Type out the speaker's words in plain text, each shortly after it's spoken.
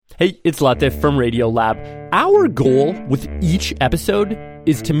Hey, it's Latif from Radiolab. Our goal with each episode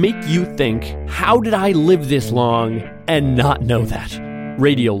is to make you think, how did I live this long and not know that?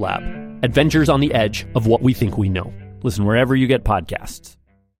 Radiolab, adventures on the edge of what we think we know. Listen wherever you get podcasts.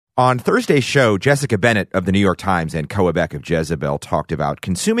 On Thursday's show, Jessica Bennett of the New York Times and Koa Beck of Jezebel talked about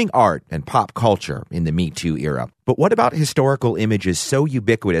consuming art and pop culture in the Me Too era. But what about historical images so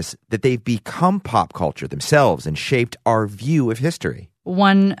ubiquitous that they've become pop culture themselves and shaped our view of history?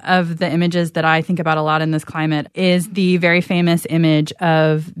 One of the images that I think about a lot in this climate is the very famous image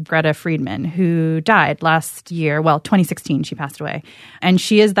of Greta Friedman, who died last year. Well, 2016, she passed away. And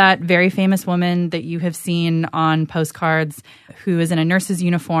she is that very famous woman that you have seen on postcards who is in a nurse's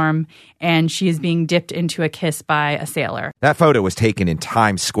uniform, and she is being dipped into a kiss by a sailor. That photo was taken in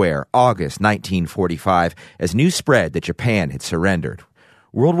Times Square, August 1945, as news spread that Japan had surrendered.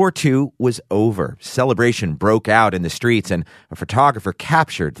 World War II was over. Celebration broke out in the streets, and a photographer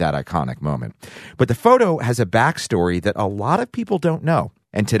captured that iconic moment. But the photo has a backstory that a lot of people don't know.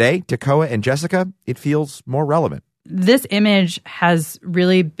 And today, to Koa and Jessica, it feels more relevant. This image has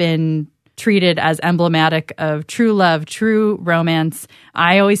really been treated as emblematic of true love, true romance.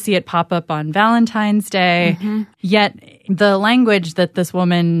 I always see it pop up on Valentine's Day. Mm-hmm. Yet the language that this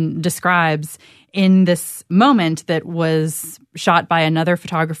woman describes in this moment that was shot by another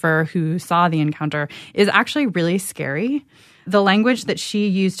photographer who saw the encounter is actually really scary. The language that she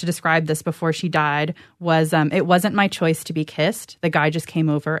used to describe this before she died was, it wasn't my choice to be kissed. The guy just came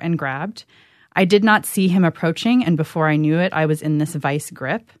over and grabbed. I did not see him approaching, and before I knew it, I was in this vice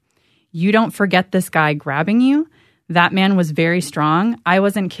grip. You don't forget this guy grabbing you. That man was very strong. I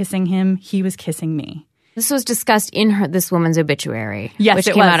wasn't kissing him. He was kissing me. This was discussed in this woman's obituary, yes,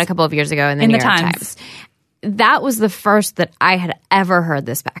 which came out a couple of years ago in the New York Times. That was the first that I had ever heard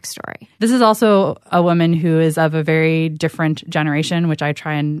this backstory. This is also a woman who is of a very different generation, which I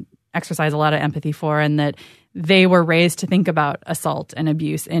try and exercise a lot of empathy for, and that they were raised to think about assault and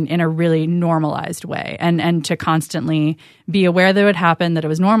abuse in a really normalized way, and to constantly be aware that it would happen, that it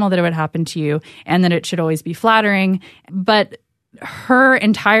was normal that it would happen to you, and that it should always be flattering. But her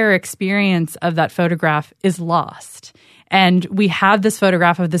entire experience of that photograph is lost. And we have this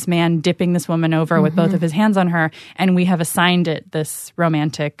photograph of this man dipping this woman over with both of his hands on her, and we have assigned it this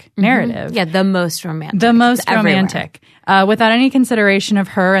romantic narrative. Yeah, the most romantic. The most romantic. Without any consideration of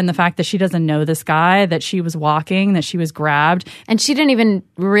her and the fact that she doesn't know this guy, that she was walking, that she was grabbed. And she didn't even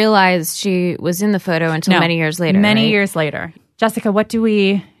realize she was in the photo until many years later. Many years later. Jessica, what do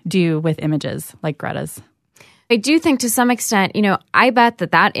we do with images like Greta's? I do think to some extent, I bet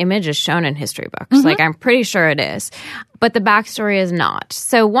that image is shown in history books. Mm-hmm. Like, I'm pretty sure it is. But the backstory is not.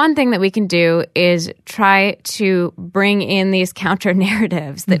 So one thing that we can do is try to bring in these counter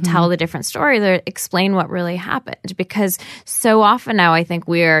narratives that tell the different story, that explain what really happened. Because so often now I think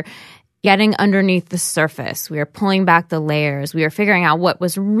we're getting underneath the surface. We are pulling back the layers. We are figuring out what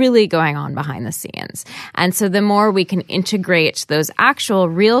was really going on behind the scenes. And so the more we can integrate those actual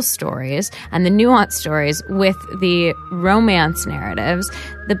real stories and the nuanced stories with the romance narratives,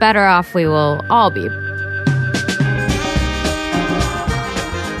 the better off we will all be.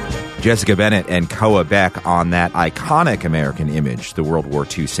 Jessica Bennett and Koa Beck on that iconic American image, the World War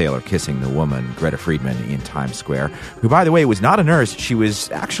II sailor kissing the woman, Greta Friedman, in Times Square, who, by the way, was not a nurse. She was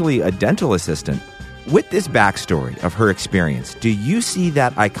actually a dental assistant. With this backstory of her experience, do you see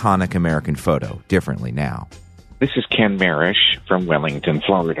that iconic American photo differently now? This is Ken Marish from Wellington,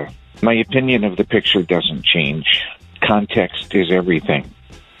 Florida. My opinion of the picture doesn't change. Context is everything.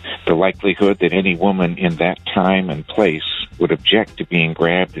 The likelihood that any woman in that time and place would object to being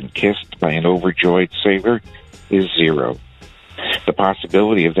grabbed and kissed by an overjoyed sailor is zero. The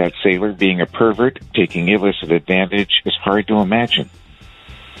possibility of that sailor being a pervert, taking illicit advantage, is hard to imagine.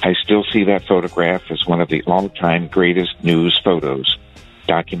 I still see that photograph as one of the all-time greatest news photos,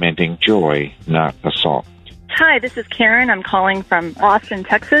 documenting joy, not assault. Hi, this is Karen. I'm calling from Austin,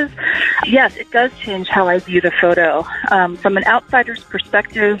 Texas. Yes, it does change how I view the photo. From an outsider's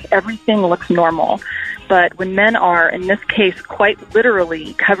perspective, everything looks normal. But when men are, in this case, quite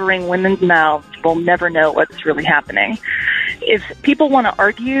literally covering women's mouths, we'll never know what's really happening. If people want to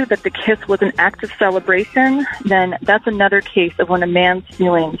argue that the kiss was an act of celebration, then that's another case of when a man's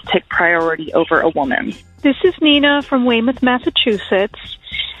feelings take priority over a woman's. This is Nina from Weymouth, Massachusetts.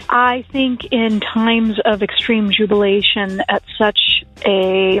 I think in times of extreme jubilation at such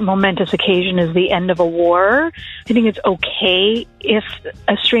a momentous occasion as the end of a war, I think it's okay if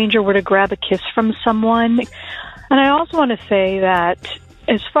a stranger were to grab a kiss from someone. And I also want to say that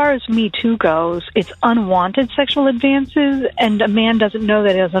as far as Me Too goes, it's unwanted sexual advances, and a man doesn't know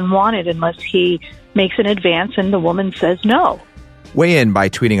that it is unwanted unless he makes an advance and the woman says no. Weigh in by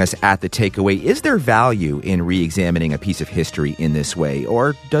tweeting us at The Takeaway. Is there value in re-examining a piece of history in this way,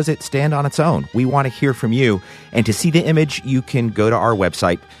 or does it stand on its own? We want to hear from you. And to see the image, you can go to our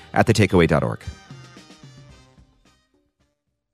website at thetakeaway.org.